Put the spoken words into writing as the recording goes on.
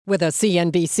With a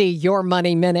CNBC Your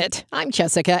Money Minute, I'm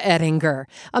Jessica Ettinger.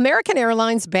 American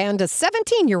Airlines banned a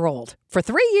 17-year-old for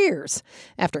 3 years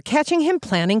after catching him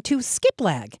planning to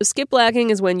skip-lag.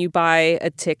 Skiplagging is when you buy a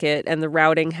ticket and the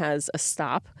routing has a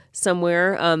stop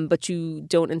somewhere, but you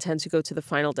don't intend to go to the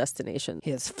final destination.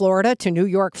 His Florida to New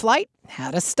York flight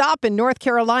had a stop in North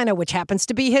Carolina, which happens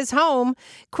to be his home.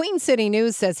 Queen City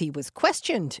News says he was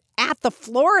questioned at the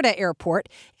Florida airport,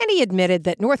 and he admitted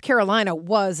that North Carolina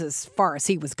was as far as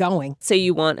he was going. Say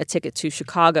you want a ticket to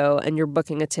Chicago and you're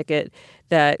booking a ticket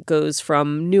that goes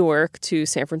from Newark to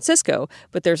San Francisco,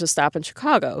 but there's a stop in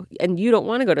Chicago, and you don't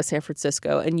want to go to San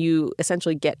Francisco, and you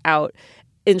essentially get out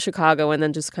in Chicago and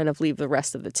then just kind of leave the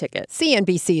rest of the ticket.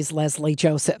 CNBC's Leslie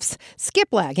Josephs.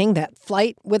 Skiplagging, that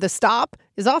flight with a stop,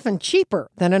 is often cheaper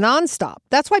than a nonstop.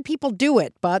 That's why people do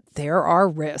it, but there are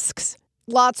risks.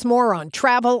 Lots more on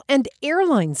travel and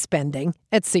airline spending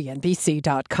at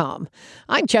CNBC.com.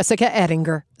 I'm Jessica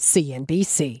Ettinger,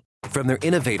 CNBC. From their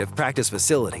innovative practice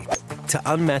facility to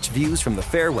unmatched views from the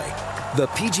fairway, the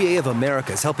PGA of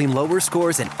America is helping lower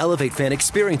scores and elevate fan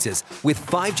experiences with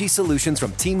 5G solutions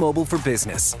from T-Mobile for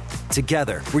Business.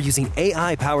 Together, we're using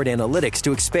AI-powered analytics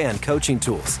to expand coaching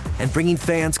tools and bringing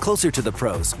fans closer to the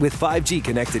pros with 5G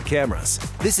connected cameras.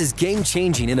 This is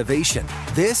game-changing innovation.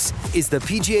 This is the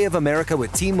PGA of America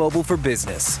with T-Mobile for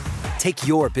Business. Take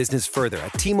your business further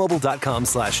at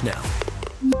T-Mobile.com/now.